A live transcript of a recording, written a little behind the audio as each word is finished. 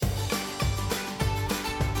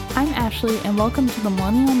I'm Ashley, and welcome to the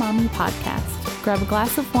Millennial Mommy Podcast. Grab a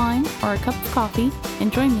glass of wine or a cup of coffee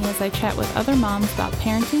and join me as I chat with other moms about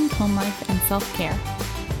parenting, home life, and self-care.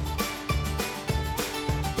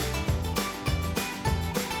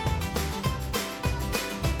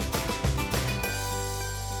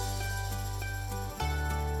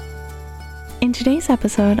 In today's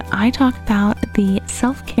episode, I talk about the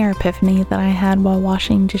self-care epiphany that I had while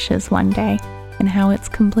washing dishes one day, and how it's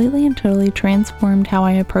completely and totally transformed how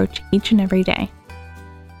I approach each and every day.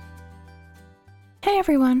 Hey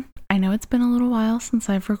everyone! I know it's been a little while since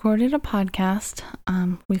I've recorded a podcast.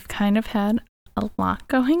 We've kind of had a lot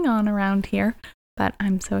going on around here, but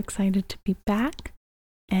I'm so excited to be back,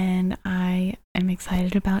 and I am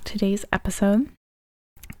excited about today's episode.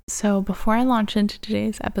 So before I launch into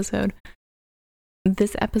today's episode,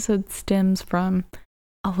 this episode stems from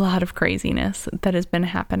a lot of craziness that has been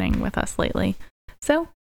happening with us lately. So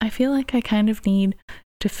I feel like I kind of need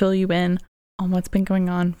to fill you in on what's been going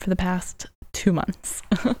on for the past 2 months.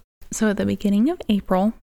 So at the beginning of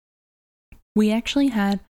April, we actually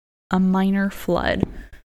had a minor flood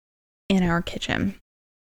in our kitchen.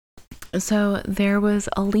 So there was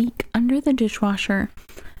a leak under the dishwasher,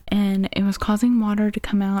 and it was causing water to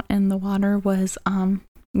come out, and the water was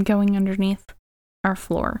going underneath our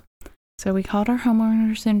floor. So we called our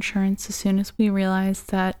homeowner's insurance as soon as we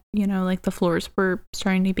realized that, the floors were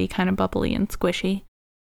starting to be kind of bubbly and squishy.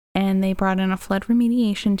 And they brought in a flood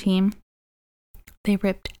remediation team. They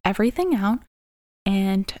ripped everything out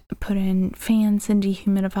and put in fans and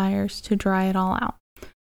dehumidifiers to dry it all out.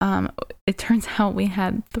 It turns out we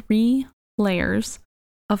had 3 layers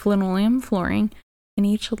of linoleum flooring, and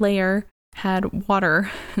each layer had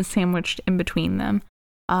water sandwiched in between them.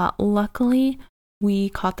 Luckily, we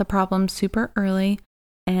caught the problem super early,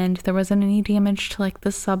 and there wasn't any damage to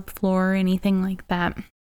the subfloor or anything like that.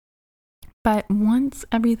 But once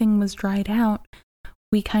everything was dried out,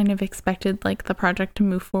 we kind of expected the project to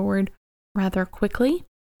move forward rather quickly.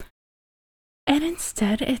 And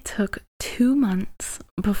instead, it took 2 months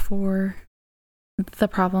before the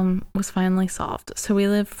problem was finally solved. So we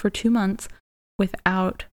lived for 2 months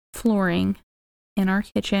without flooring in our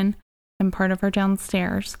kitchen and part of our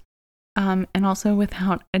downstairs. And also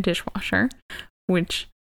without a dishwasher, which,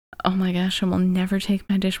 oh my gosh, I will never take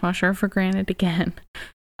my dishwasher for granted again.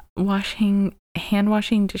 Hand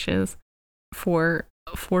washing dishes for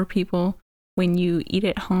 4 people when you eat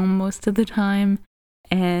at home most of the time,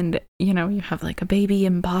 and, you have a baby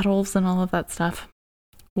and bottles and all of that stuff.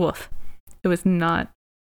 Woof. It was not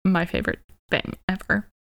my favorite thing ever.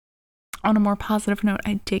 On a more positive note,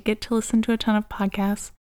 I did get to listen to a ton of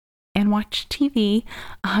podcasts and watch TV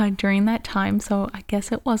during that time, so I guess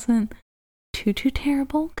it wasn't too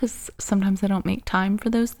terrible, because sometimes I don't make time for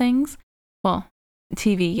those things. Well,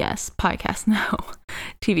 TV, yes. Podcast, no.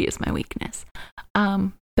 TV is my weakness.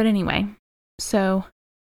 But anyway, so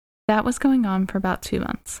that was going on for about 2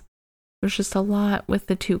 months. It was just a lot with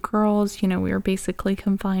the 2 girls. We were basically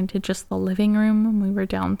confined to just the living room when we were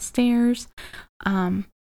downstairs.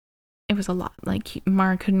 It was a lot.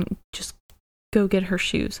 Mara couldn't just go get her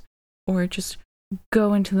shoes, or just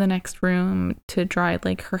go into the next room to dry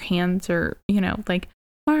her hands, or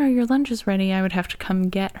Mara, your lunch is ready. I would have to come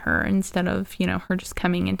get her instead of her just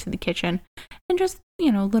coming into the kitchen. And just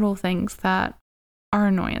little things that are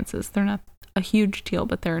annoyances. They're not a huge deal,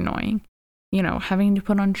 but they're annoying. Having to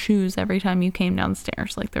put on shoes every time you came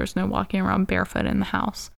downstairs. There's no walking around barefoot in the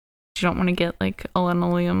house. You don't want to get a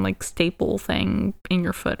linoleum staple thing in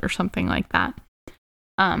your foot or something like that.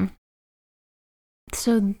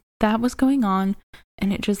 So that was going on,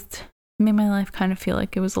 and it just made my life kind of feel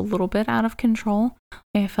like it was a little bit out of control.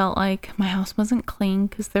 I felt like my house wasn't clean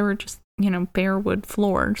because there were just, bare wood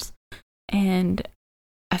floors, and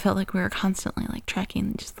I felt like we were constantly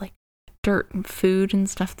tracking just dirt and food and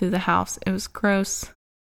stuff through the house. It was gross,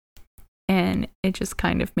 and it just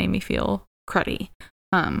kind of made me feel cruddy.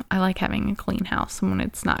 I like having a clean house, and when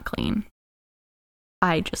it's not clean,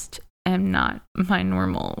 I just am not my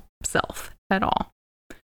normal self at all.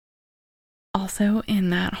 Also, in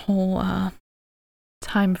that whole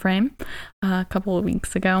time frame, a couple of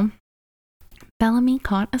weeks ago, Bellamy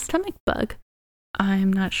caught a stomach bug.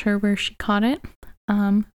 I'm not sure where she caught it,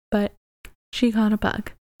 but she caught a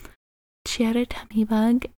bug. She had a tummy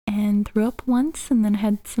bug and threw up once, and then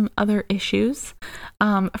had some other issues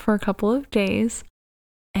for a couple of days,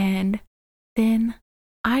 and then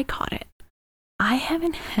I caught it. I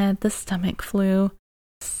haven't had the stomach flu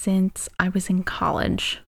since I was in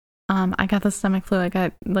college. I got the stomach flu. I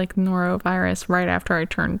got norovirus right after I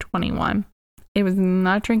turned 21. It was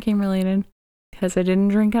not drinking related, because I didn't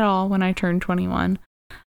drink at all when I turned 21.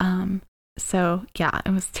 So yeah,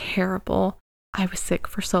 it was terrible. I was sick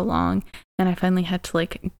for so long, and I finally had to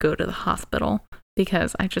like go to the hospital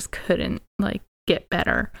because I just couldn't like get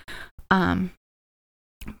better.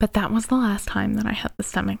 But that was the last time that I had the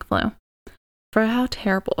stomach flu. For how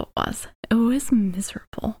terrible it was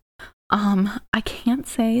miserable. I can't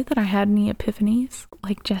say that I had any epiphanies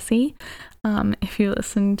like Jesse. If you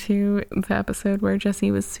listen to the episode where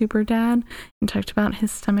Jesse was super dad and talked about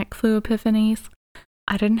his stomach flu epiphanies,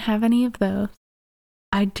 I didn't have any of those.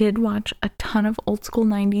 I did watch a ton of old school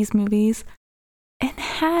 90s movies and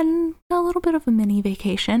had a little bit of a mini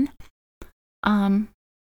vacation.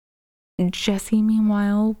 Jesse,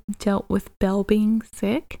 meanwhile, dealt with Belle being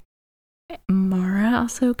sick. Mara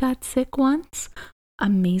also got sick once.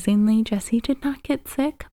 Amazingly, Jesse did not get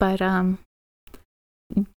sick, but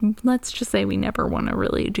let's just say we never want to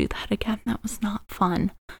really do that again. That was not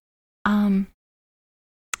fun.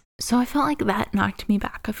 So I felt like that knocked me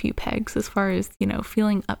back a few pegs as far as,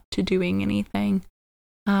 feeling up to doing anything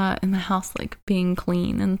in the house, like being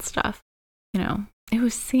clean and stuff. It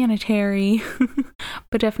was sanitary,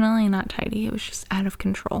 but definitely not tidy. It was just out of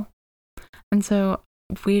control. And so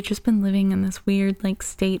we had just been living in this weird like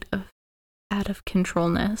state of out of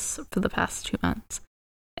controlness for the past 2 months.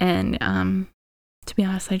 And to be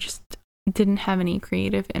honest, I just didn't have any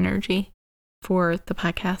creative energy for the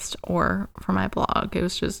podcast or for my blog. It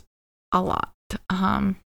was just a lot.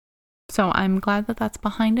 So I'm glad that that's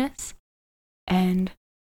behind us, and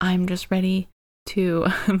I'm just ready to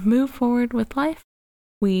move forward with life.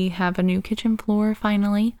 We have a new kitchen floor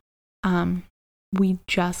finally. We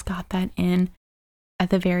just got that in at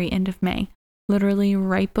the very end of May, literally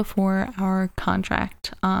right before our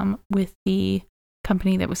contract with the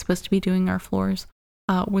company that was supposed to be doing our floors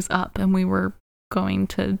was up, and we were going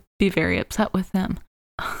to be very upset with them.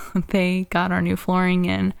 They got our new flooring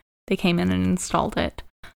in. They came in and installed it.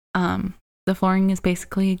 The flooring is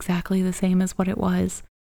basically exactly the same as what it was.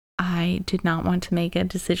 I did not want to make a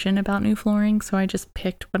decision about new flooring, so I just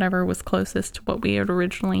picked whatever was closest to what we had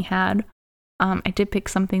originally had. I did pick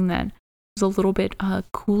something that was a little bit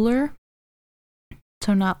cooler,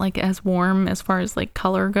 so not like as warm as far as like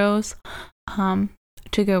color goes,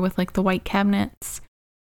 to go with like the white cabinets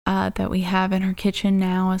that we have in our kitchen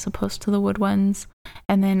now as opposed to the wood ones,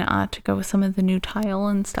 and then to go with some of the new tile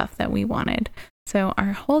and stuff that we wanted. So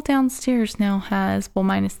our whole downstairs now has, well,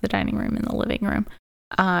 minus the dining room and the living room,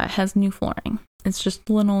 has new flooring. It's just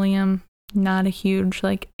linoleum, not a huge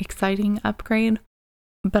like exciting upgrade,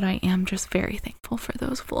 but I am just very thankful for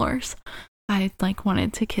those floors. I like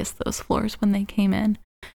wanted to kiss those floors when they came in,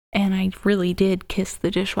 and I really did kiss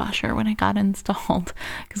the dishwasher when it got installed,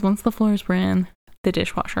 because once the floors were in, the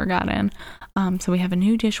dishwasher got in. So we have a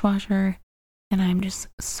new dishwasher, and I'm just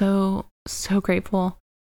so grateful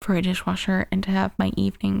for a dishwasher and to have my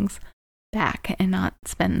evenings back and not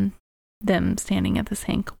spend them standing at the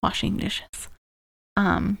sink washing dishes.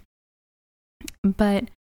 But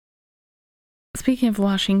speaking of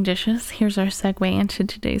washing dishes, here's our segue into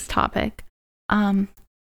today's topic.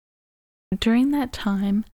 During that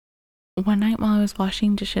time, one night while I was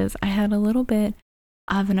washing dishes, I had a little bit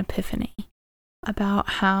of an epiphany about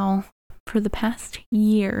how for the past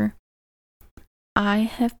year, I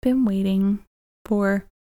have been waiting for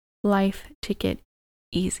life to get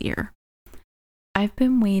easier. I've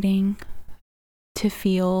been waiting to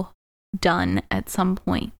feel done at some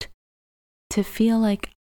point, to feel like,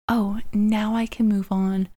 oh, now I can move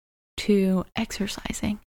on to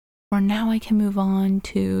exercising, or now I can move on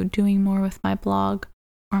to doing more with my blog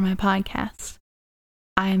or my podcast.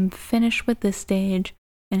 I'm finished with this stage,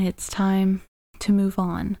 and it's time to move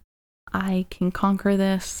on. I can conquer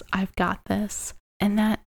this. I've got this. And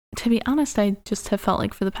that, to be honest, I just have felt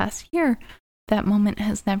like for the past year, that moment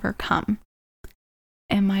has never come.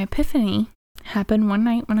 And my epiphany happened one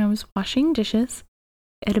night when I was washing dishes.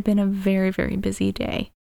 It had been a very, very busy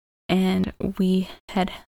day, and we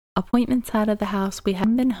had appointments out of the house. We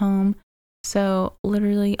hadn't been home, so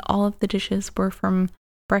literally all of the dishes were from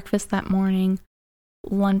breakfast that morning,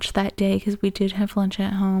 lunch that day, because we did have lunch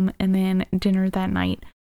at home, and then dinner that night. It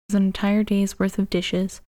was an entire day's worth of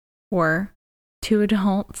dishes for 2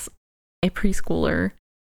 adults, a preschooler,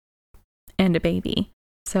 and a baby.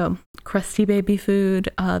 So crusty baby food,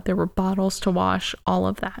 there were bottles to wash, all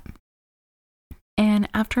of that. And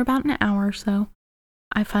after about an hour or so,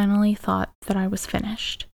 I finally thought that I was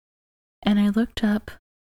finished. And I looked up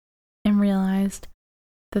and realized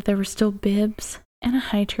that there were still bibs and a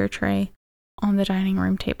high chair tray on the dining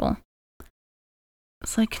room table.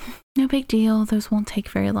 It's like, no big deal, those won't take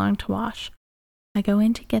very long to wash. I go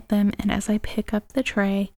in to get them, and as I pick up the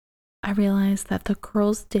tray, I realize that the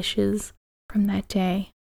girls' dishes from that day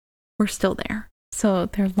were still there. So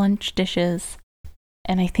their lunch dishes,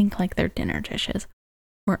 and I think like their dinner dishes,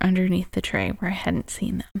 were underneath the tray where I hadn't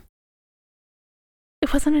seen them.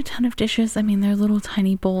 It wasn't a ton of dishes. I mean, they're little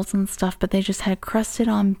tiny bowls and stuff, but they just had crusted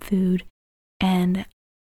on food. And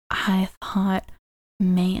I thought,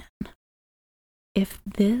 man, if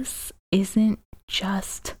this isn't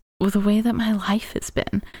just the way that my life has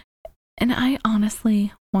been. And I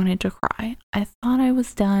honestly wanted to cry. I thought I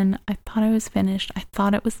was done. I thought I was finished. I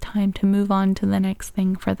thought it was time to move on to the next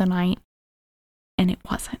thing for the night. And it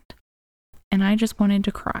wasn't. And I just wanted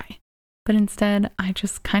to cry. But instead, I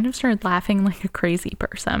just kind of started laughing like a crazy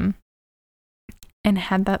person. And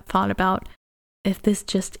had that thought about, if this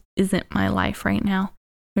just isn't my life right now,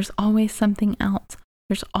 there's always something else.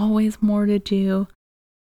 There's always more to do.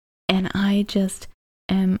 And I just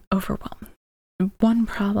am overwhelmed. One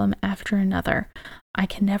problem after another. I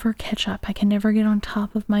can never catch up. I can never get on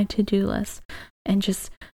top of my to-do list. And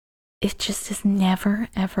it just is never,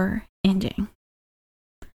 ever ending.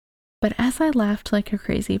 But as I laughed like a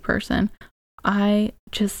crazy person, I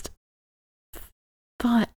just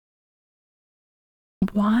thought,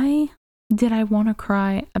 why did I want to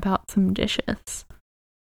cry about some dishes?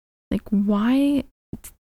 Like, why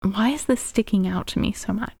is this sticking out to me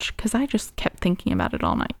so much? Because I just kept thinking about it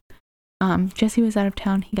all night. Jesse was out of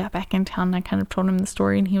town. He got back in town and I kind of told him the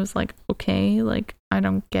story and he was like, okay, like, I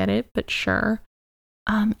don't get it, but sure.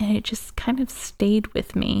 And it just kind of stayed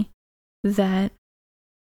with me that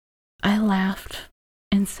I laughed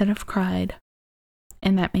instead of cried,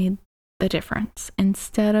 and that made the difference.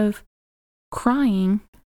 Instead of crying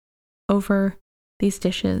over these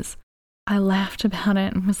dishes, I laughed about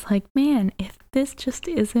it and was like, man, if this just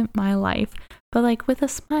isn't my life, but like with a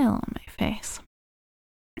smile on my face.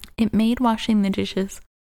 It made washing the dishes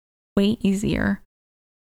way easier,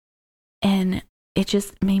 and it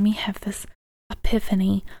just made me have this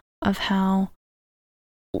epiphany of how,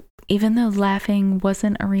 even though laughing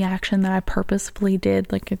wasn't a reaction that I purposefully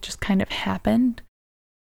did, like it just kind of happened,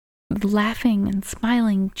 laughing and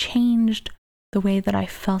smiling changed the way that I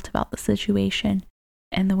felt about the situation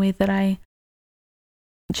and the way that I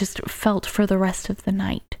just felt for the rest of the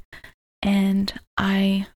night. And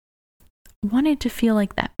I wanted to feel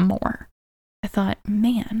like that more. I thought,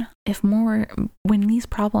 man, when these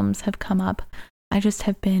problems have come up, I just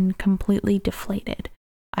have been completely deflated.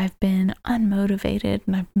 I've been unmotivated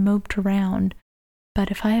and I've moped around. But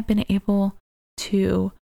if I had been able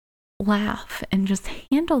to laugh and just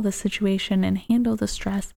handle the situation and handle the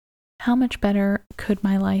stress, how much better could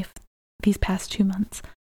my life these past 2 months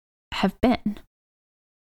have been?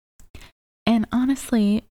 And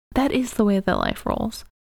honestly, that is the way that life rolls.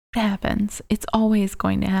 It happens. It's always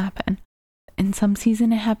going to happen. In some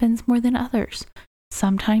season, it happens more than others.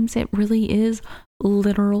 Sometimes it really is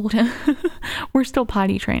literal. We're still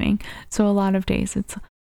potty training, so a lot of days it's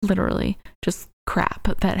literally just crap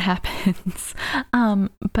that happens.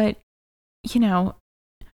 But you know,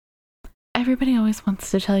 everybody always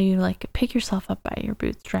wants to tell you, like, pick yourself up by your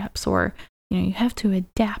bootstraps, or you have to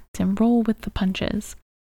adapt and roll with the punches.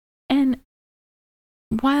 And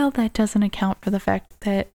while that doesn't account for the fact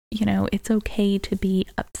that it's okay to be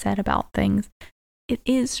upset about things, it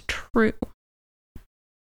is true.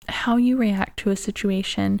 How you react to a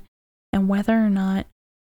situation and whether or not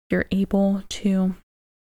you're able to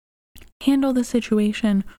handle the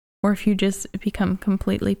situation, or if you just become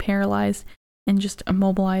completely paralyzed and just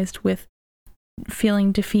immobilized with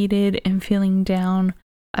feeling defeated and feeling down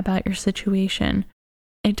about your situation,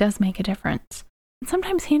 it does make a difference. And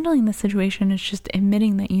sometimes handling the situation is just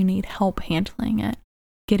admitting that you need help handling it.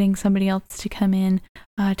 Getting somebody else to come in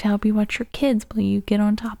to help you watch your kids while you get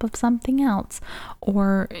on top of something else.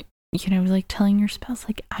 Or, like telling your spouse,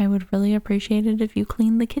 like, I would really appreciate it if you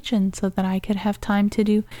cleaned the kitchen so that I could have time to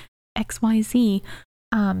do XYZ.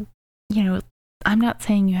 I'm not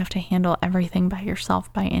saying you have to handle everything by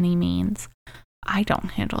yourself by any means. I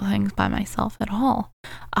don't handle things by myself at all.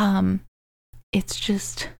 It's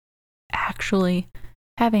just actually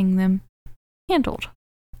having them handled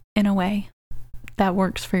in a way that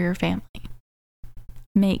works for your family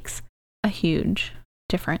makes a huge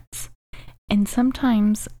difference. And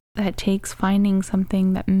sometimes that takes finding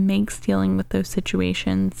something that makes dealing with those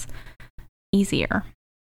situations easier.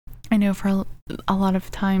 I know for a lot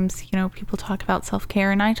of times, people talk about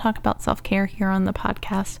self-care, and I talk about self-care here on the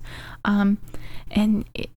podcast. And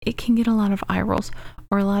it can get a lot of eye rolls,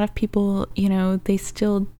 or a lot of people, they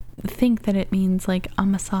still think that it means like a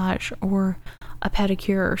massage or a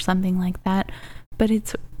pedicure or something like that. But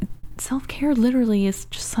self-care literally is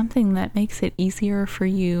just something that makes it easier for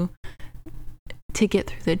you to get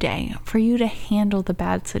through the day, for you to handle the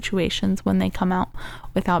bad situations when they come out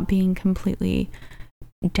without being completely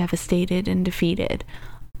devastated and defeated.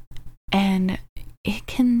 And it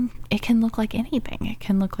can look like anything. It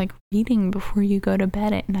can look like reading before you go to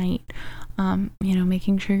bed at night,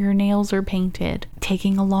 making sure your nails are painted,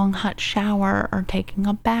 taking a long hot shower or taking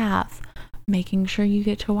a bath, making sure you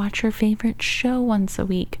get to watch your favorite show once a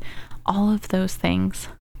week. All of those things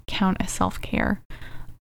count as self-care.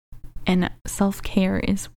 And self-care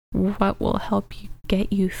is what will help you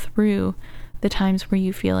get you through the times where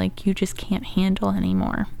you feel like you just can't handle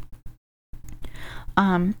anymore.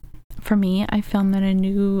 For me, I found that a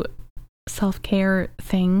new self-care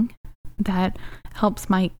thing that helps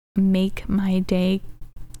make my day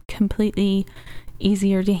completely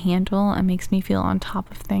easier to handle and makes me feel on top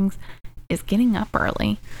of things is getting up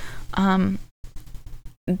early.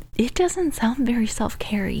 It doesn't sound very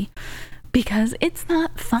self-care-y because it's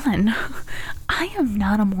not fun. I am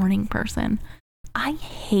not a morning person. I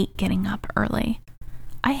hate getting up early.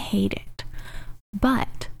 I hate it.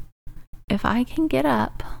 But if I can get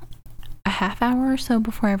up a half hour or so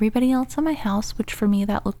before everybody else in my house, which for me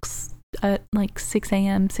that looks like 6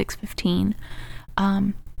 a.m., 6:15,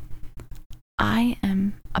 I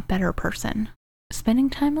am a better person. Spending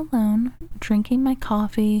time alone, drinking my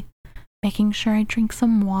coffee, making sure I drink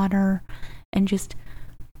some water, and just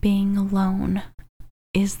being alone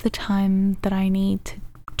is the time that I need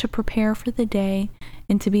to prepare for the day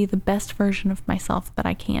and to be the best version of myself that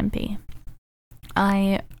I can be.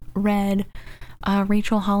 I read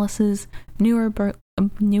Rachel Hollis's newer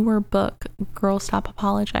book, Girl Stop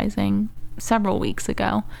Apologizing, several weeks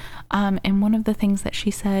ago. And one of the things that she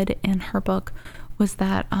said in her book was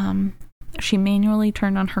that she manually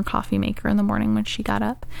turned on her coffee maker in the morning when she got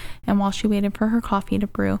up. And while she waited for her coffee to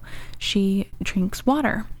brew, she drinks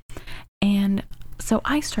water. And so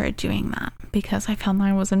I started doing that because I found that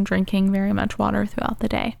I wasn't drinking very much water throughout the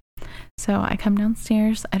day. So I come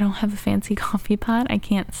downstairs. I don't have a fancy coffee pot. I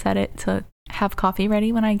can't set it to have coffee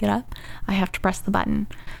ready when I get up. I have to press the button.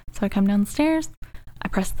 So I come downstairs. I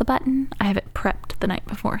press the button. I have it prepped the night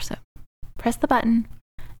before. So press the button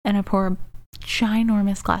and I pour a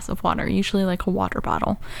ginormous glass of water, usually like a water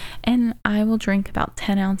bottle. And I will drink about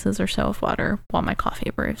 10 ounces or so of water while my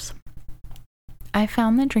coffee brews. I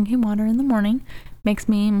found that drinking water in the morning makes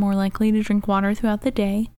me more likely to drink water throughout the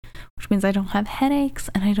day, which means I don't have headaches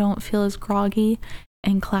and I don't feel as groggy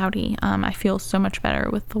and cloudy. I feel so much better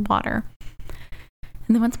with the water.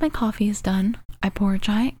 And then once my coffee is done, I pour a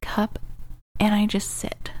giant cup and I just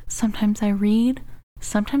sit. Sometimes I read,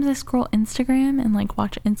 sometimes I scroll Instagram and like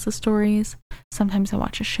watch Insta stories. Sometimes I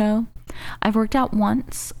watch a show. I've worked out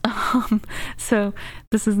once, so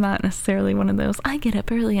this is not necessarily one of those I get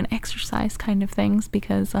up early and exercise kind of things,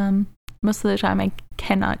 because most of the time I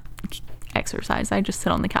cannot exercise. I just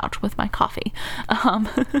sit on the couch with my coffee.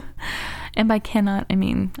 And by cannot, I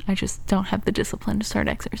mean I just don't have the discipline to start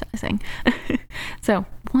exercising. So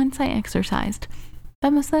once I exercised,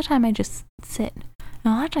 but most of the time I just sit.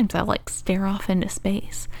 And a lot of times I like stare off into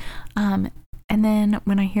space. And then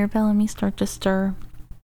when I hear Bellamy start to stir,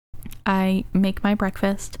 I make my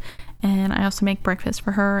breakfast, and I also make breakfast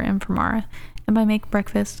for her and for Mara. And by make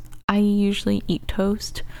breakfast, I usually eat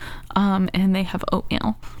toast, and they have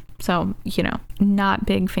oatmeal. So, not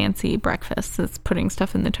big fancy breakfasts. It's putting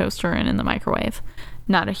stuff in the toaster and in the microwave.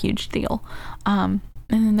 Not a huge deal. And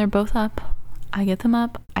then they're both up. I get them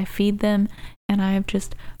up, I feed them, and I have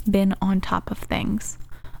just been on top of things.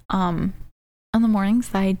 On the mornings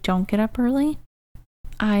that I don't get up early,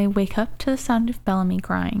 I wake up to the sound of Bellamy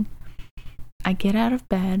crying. I get out of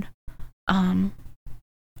bed.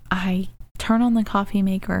 I turn on the coffee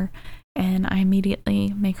maker and I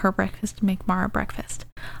immediately make her breakfast and make Mara breakfast.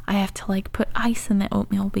 I have to put ice in the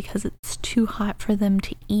oatmeal because it's too hot for them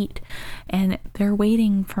to eat, and they're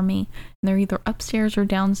waiting for me. They're either upstairs or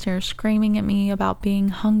downstairs screaming at me about being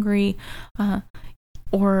hungry,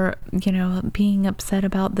 or being upset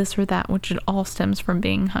about this or that, which it all stems from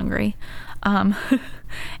being hungry. And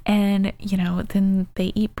then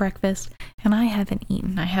they eat breakfast and I haven't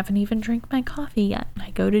eaten. I haven't even drank my coffee yet. I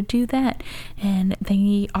go to do that and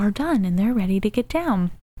they are done and they're ready to get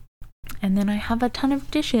down. And then I have a ton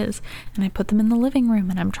of dishes and I put them in the living room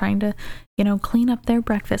and I'm trying to, clean up their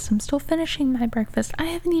breakfast. I'm still finishing my breakfast. I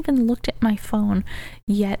haven't even looked at my phone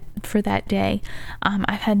yet for that day.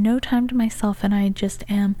 I've had no time to myself and I just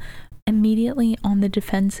am immediately on the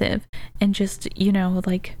defensive and just,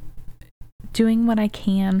 doing what I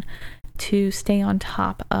can to stay on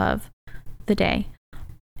top of the day.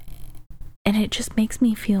 And it just makes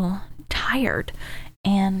me feel tired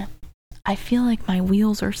and I feel like my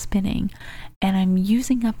wheels are spinning and I'm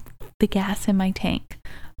using up the gas in my tank.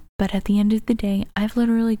 But at the end of the day, I've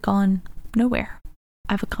literally gone nowhere.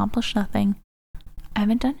 I've accomplished nothing. I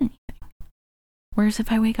haven't done anything. Whereas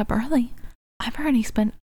if I wake up early, I've already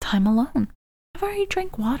spent time alone. I've already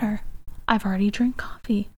drank water. I've already drank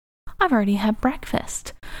coffee. I've already had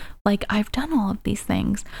breakfast. Like, I've done all of these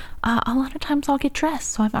things. A lot of times I'll get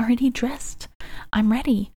dressed, so I'm already dressed. I'm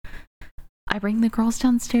ready. I bring the girls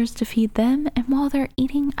downstairs to feed them, and while they're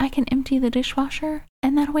eating, I can empty the dishwasher,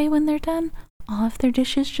 and that way when they're done, all of their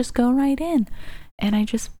dishes just go right in. And I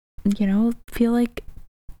just, feel like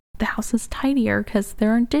the house is tidier because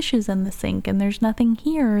there aren't dishes in the sink and there's nothing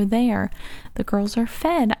here or there. The girls are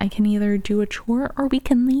fed. I can either do a chore or we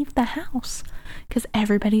can leave the house because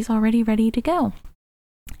everybody's already ready to go.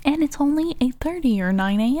 And it's only 8:30 or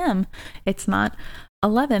 9 a.m. It's not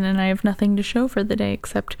 11 and I have nothing to show for the day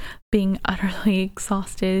except being utterly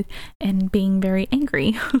exhausted and being very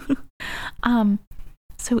angry.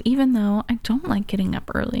 So even though I don't like getting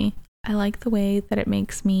up early, I like the way that it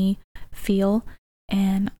makes me feel,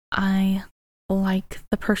 and I like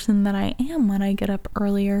the person that I am when I get up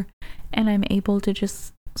earlier and I'm able to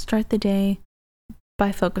just start the day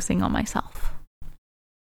by focusing on myself.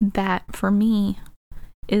 That, for me,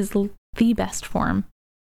 is the best form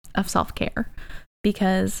of self-care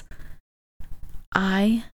because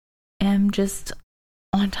I am just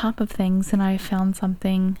on top of things and I found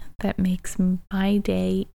something that makes my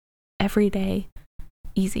day every day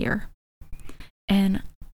easier. And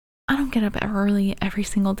I don't get up early every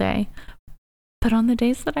single day, but on the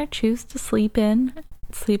days that I choose to sleep in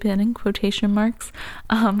quotation marks,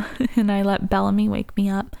 and I let Bellamy wake me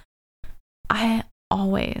up, I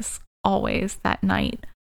always that night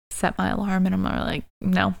set my alarm and I'm like,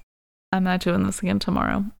 no, I'm not doing this again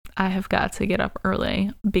tomorrow. I have got to get up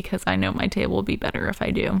early because I know my day will be better if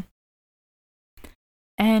I do.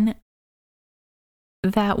 And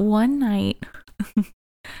that one night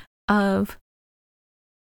of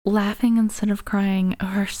laughing instead of crying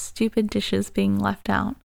over stupid dishes being left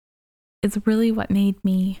out is really what made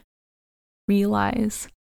me realize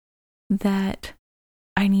that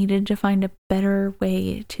I needed to find a better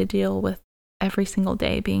way to deal with every single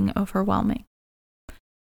day being overwhelming.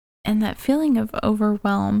 And that feeling of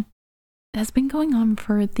overwhelm has been going on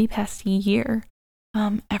for the past year,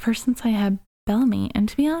 ever since I had Bellamy, and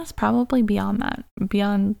to be honest, probably beyond that,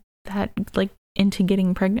 like into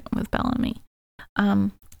getting pregnant with Bellamy.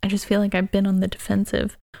 I just feel like I've been on the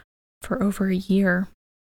defensive for over a year,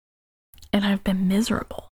 and I've been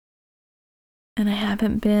miserable. And I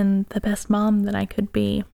haven't been the best mom that I could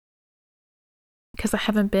be, because I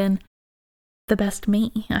haven't been the best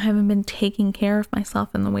me. I haven't been taking care of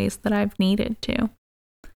myself in the ways that I've needed to.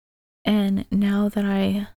 And now that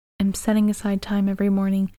I am setting aside time every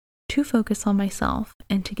morning to focus on myself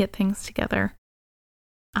and to get things together,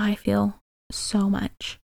 I feel so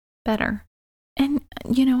much better. And,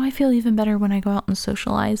 I feel even better when I go out and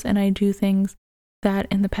socialize and I do things that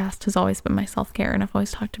in the past has always been my self-care. And I've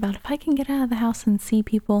always talked about if I can get out of the house and see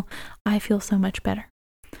people, I feel so much better.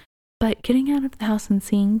 But getting out of the house and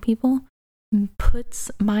seeing people puts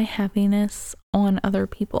my happiness on other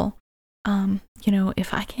people.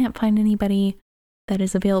 If I can't find anybody that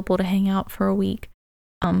is available to hang out for a week,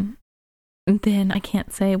 then I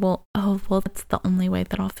can't say, that's the only way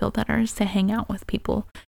that I'll feel better is to hang out with people,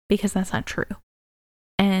 because that's not true.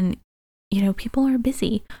 And, people are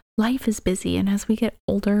busy. Life is busy. And as we get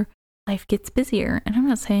older, life gets busier. And I'm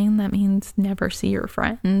not saying that means never see your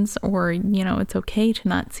friends or, it's okay to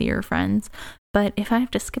not see your friends. But if I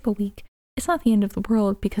have to skip a week, it's not the end of the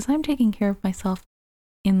world because I'm taking care of myself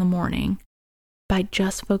in the morning by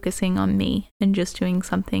just focusing on me and just doing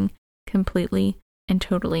something completely and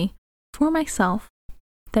totally for myself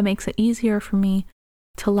that makes it easier for me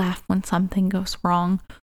to laugh when something goes wrong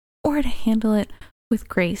or to handle it with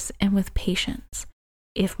grace and with patience.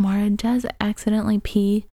 If Mara does accidentally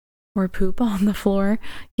pee or poop on the floor,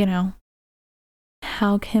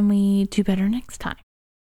 how can we do better next time?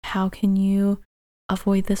 How can you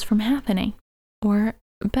avoid this from happening? Or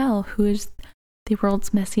Belle, who is the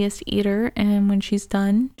world's messiest eater, and when she's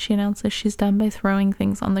done, she announces she's done by throwing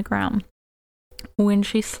things on the ground. When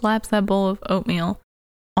she slaps that bowl of oatmeal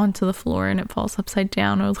onto the floor and it falls upside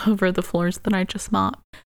down all over the floors that I just mopped,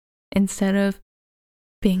 instead of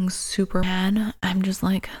being super mad, I'm just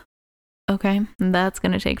like, okay, that's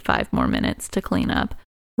going to take 5 more minutes to clean up.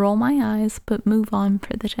 Roll my eyes, but move on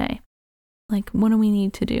for the day. Like, what do we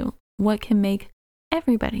need to do? What can make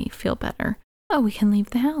everybody feel better? Oh, we can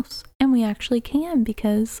leave the house. And we actually can,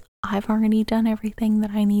 because I've already done everything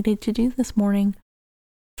that I needed to do this morning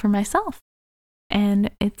for myself.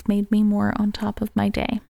 And it's made me more on top of my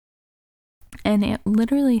day. And it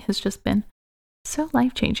literally has just been so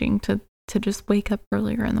life-changing to just wake up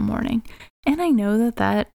earlier in the morning. And I know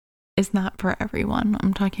that is not for everyone.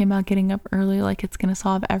 I'm talking about getting up early like it's going to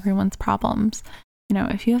solve everyone's problems.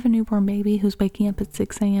 If you have a newborn baby who's waking up at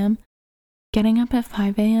 6 a.m., getting up at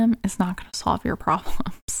 5 a.m. is not going to solve your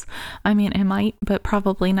problems. I mean, it might, but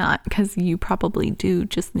probably not, because you probably do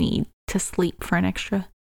just need to sleep for an extra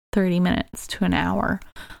 30 minutes to an hour.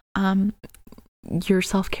 Your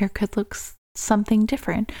self-care could look something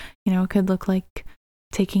different. It could look like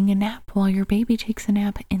taking a nap while your baby takes a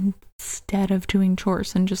nap instead of doing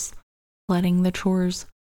chores and just letting the chores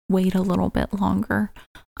wait a little bit longer.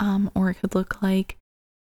 Or it could look like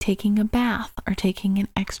taking a bath or taking an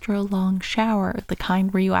extra long shower, the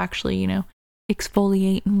kind where you actually,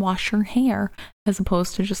 exfoliate and wash your hair, as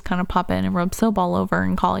opposed to just kind of pop in and rub soap all over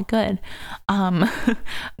and call it good.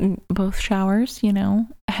 Both showers,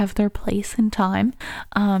 have their place and time.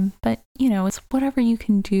 But, it's whatever you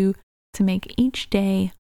can do to make each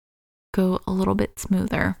day go a little bit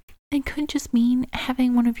smoother. It could just mean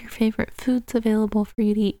having one of your favorite foods available for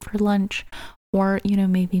you to eat for lunch, or,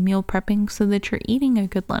 maybe meal prepping so that you're eating a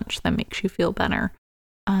good lunch that makes you feel better.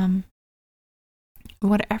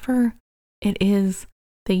 Whatever it is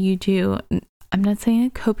that you do, I'm not saying a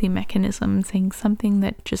coping mechanism, I'm saying something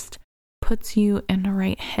that just puts you in the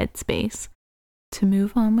right headspace to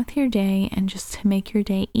move on with your day and just to make your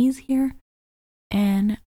day easier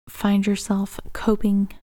and find yourself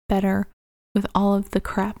coping better with all of the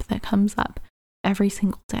crap that comes up every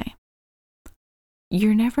single day.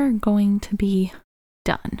 You're never going to be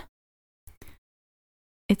done.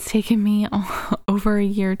 It's taken me over a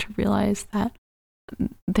year to realize that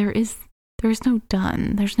there is no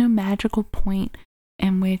done. There's no magical point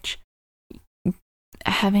in which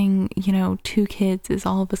having, 2 kids is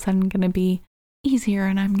all of a sudden going to be easier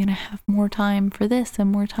and I'm going to have more time for this and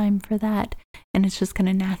more time for that. And it's just going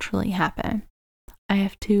to naturally happen. I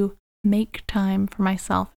have to make time for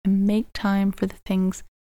myself and make time for the things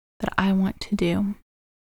that I want to do.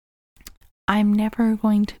 I'm never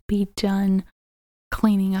going to be done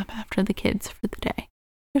cleaning up after the kids for the day.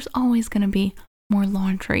 There's always going to be more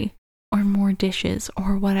laundry or more dishes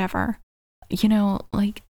or whatever.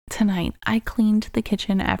 Like tonight, I cleaned the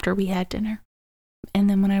kitchen after we had dinner. And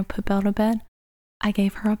then when I put Belle to bed, I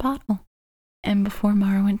gave her a bottle. And before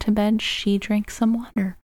Mara went to bed, she drank some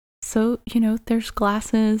water. So, there's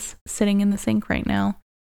glasses sitting in the sink right now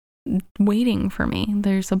waiting for me.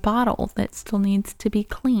 There's a bottle that still needs to be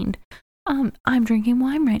cleaned. I'm drinking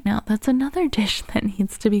wine right now. That's another dish that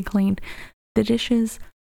needs to be cleaned. The dishes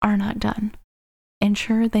are not done. And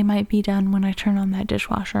sure, they might be done when I turn on that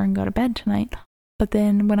dishwasher and go to bed tonight. But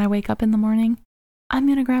then when I wake up in the morning, I'm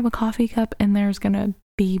going to grab a coffee cup and there's going to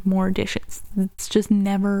be more dishes. It's just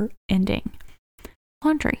never ending.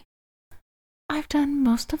 Laundry. I've done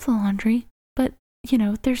most of the laundry, but,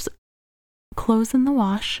 there's clothes in the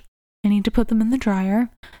wash. I need to put them in the dryer.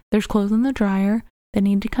 There's clothes in the dryer that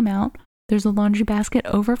need to come out. There's a laundry basket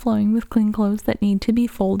overflowing with clean clothes that need to be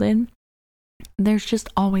folded. There's just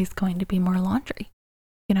always going to be more laundry.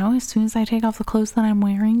 As soon as I take off the clothes that I'm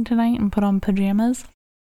wearing tonight and put on pajamas,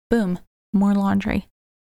 boom, more laundry.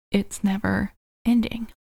 It's never ending.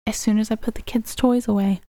 As soon as I put the kids' toys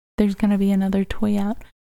away, there's going to be another toy out.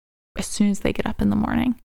 As soon as they get up in the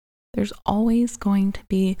morning, there's always going to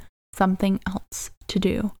be something else to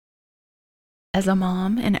do. As a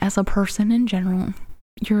mom and as a person in general,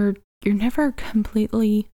 you're never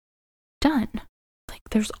completely done. Like,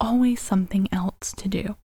 there's always something else to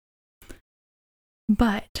do.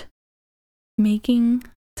 But making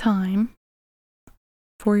time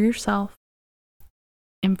for yourself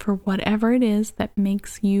and for whatever it is that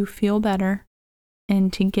makes you feel better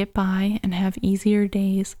and to get by and have easier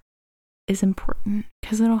days is important,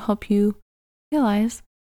 because it'll help you realize,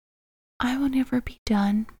 I will never be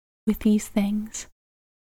done with these things.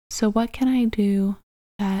 So what can I do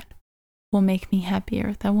that will make me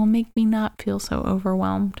happier, that will make me not feel so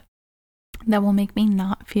overwhelmed, that will make me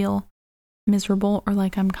not feel miserable or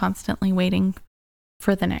like I'm constantly waiting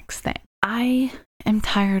for the next thing. I am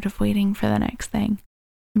tired of waiting for the next thing.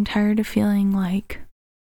 I'm tired of feeling like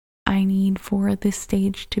I need for this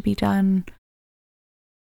stage to be done,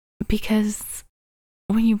 because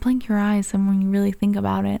when you blink your eyes and when you really think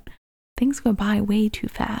about it, things go by way too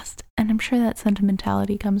fast. And I'm sure that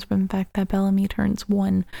sentimentality comes from the fact that Bellamy turns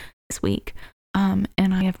 1 this week. And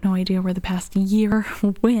I have no idea where the past year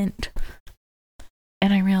went.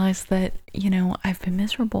 And I realized that, I've been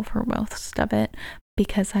miserable for most of it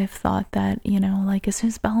because I've thought that, like as soon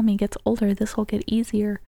as Bellamy gets older, this will get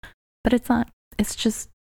easier. But it's not. It's just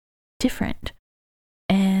different.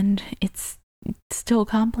 And it's still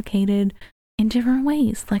complicated in different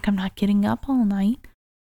ways. Like, I'm not getting up all night,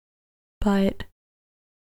 but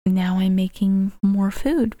now I'm making more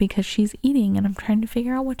food because she's eating, and I'm trying to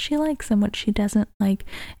figure out what she likes and what she doesn't like.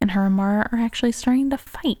 And her and Mara are actually starting to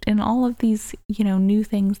fight, and all of these, new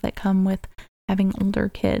things that come with having older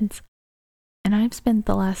kids. And I've spent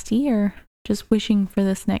the last year just wishing for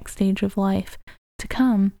this next stage of life to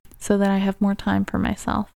come so that I have more time for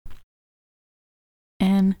myself.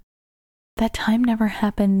 And that time never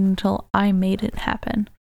happened until I made it happen.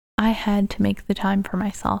 I had to make the time for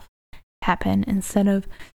myself happen instead of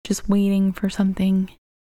just waiting for something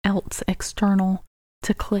else external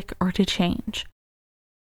to click or to change.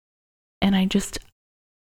 And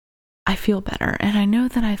I feel better. And I know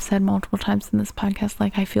that I've said multiple times in this podcast,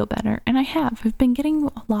 like, I feel better. And I have. I've been getting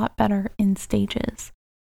a lot better in stages.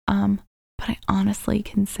 But I honestly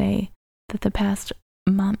can say that the past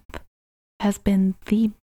month has been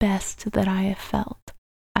the best that I have felt.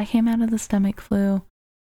 I came out of the stomach flu,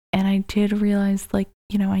 and I did realize, I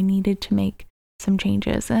needed to make some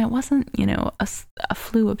changes. And it wasn't, a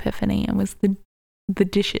flu epiphany. It was the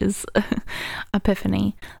dishes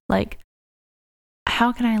epiphany. Like,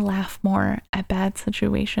 how can I laugh more at bad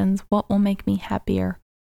situations? What will make me happier?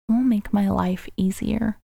 What will make my life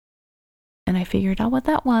easier? And I figured out what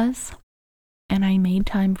that was, and I made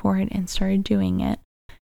time for it and started doing it.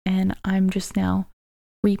 And I'm just now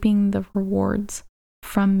reaping the rewards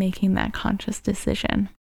from making that conscious decision.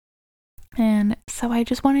 And so I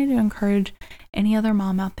just wanted to encourage any other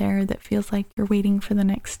mom out there that feels like you're waiting for the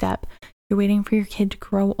next step. You're waiting for your kid to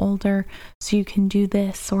grow older so you can do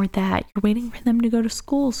this or that. You're waiting for them to go to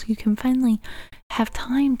school so you can finally have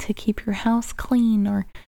time to keep your house clean or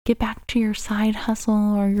get back to your side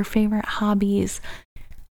hustle or your favorite hobbies.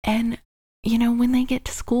 And, when they get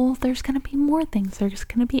to school, there's going to be more things. There's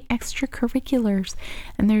going to be extracurriculars,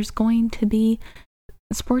 and there's going to be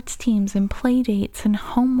sports teams and play dates and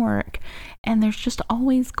homework. And there's just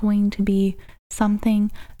always going to be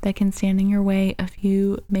something that can stand in your way of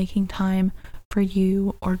you making time for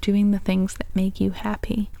you or doing the things that make you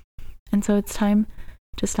happy. And so it's time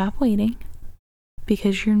to stop waiting,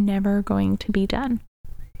 because you're never going to be done.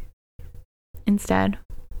 Instead,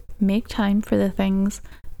 make time for the things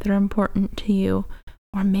that are important to you,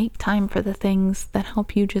 or make time for the things that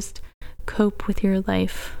help you just cope with your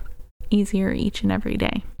life easier each and every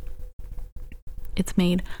day. It's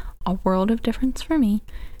made a world of difference for me,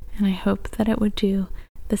 and I hope that it would do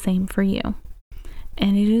the same for you.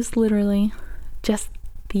 And it is literally just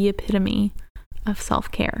the epitome of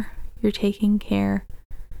self-care. You're taking care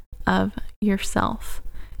of yourself.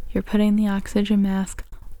 You're putting the oxygen mask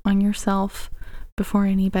on yourself before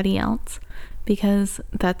anybody else, because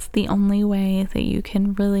that's the only way that you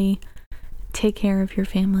can really take care of your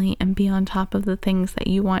family and be on top of the things that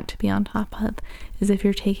you want to be on top of, is if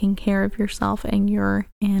you're taking care of yourself and you're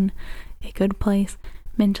in a good place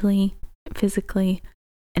mentally, physically,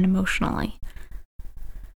 and emotionally.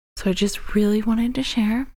 So I just really wanted to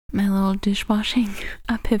share my little dishwashing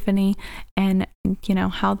epiphany, and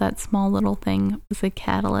how that small little thing was a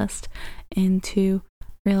catalyst into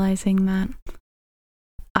realizing that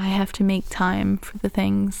I have to make time for the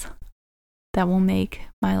things that will make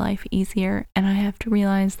my life easier, and I have to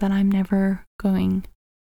realize that I'm never going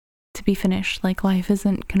to be finished. Like, life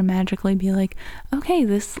isn't going to magically be like, okay,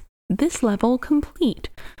 this level complete.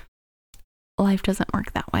 Life doesn't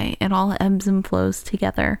work that way. It all ebbs and flows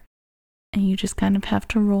together, and you just kind of have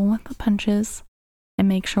to roll with the punches and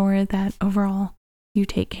make sure that overall you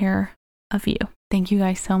take care of you. Thank you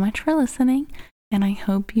guys so much for listening, and I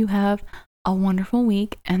hope you have a wonderful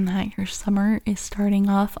week and that your summer is starting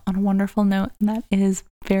off on a wonderful note, and that is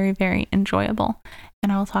very, very enjoyable.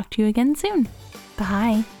 And I'll talk to you again soon.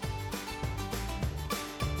 Bye.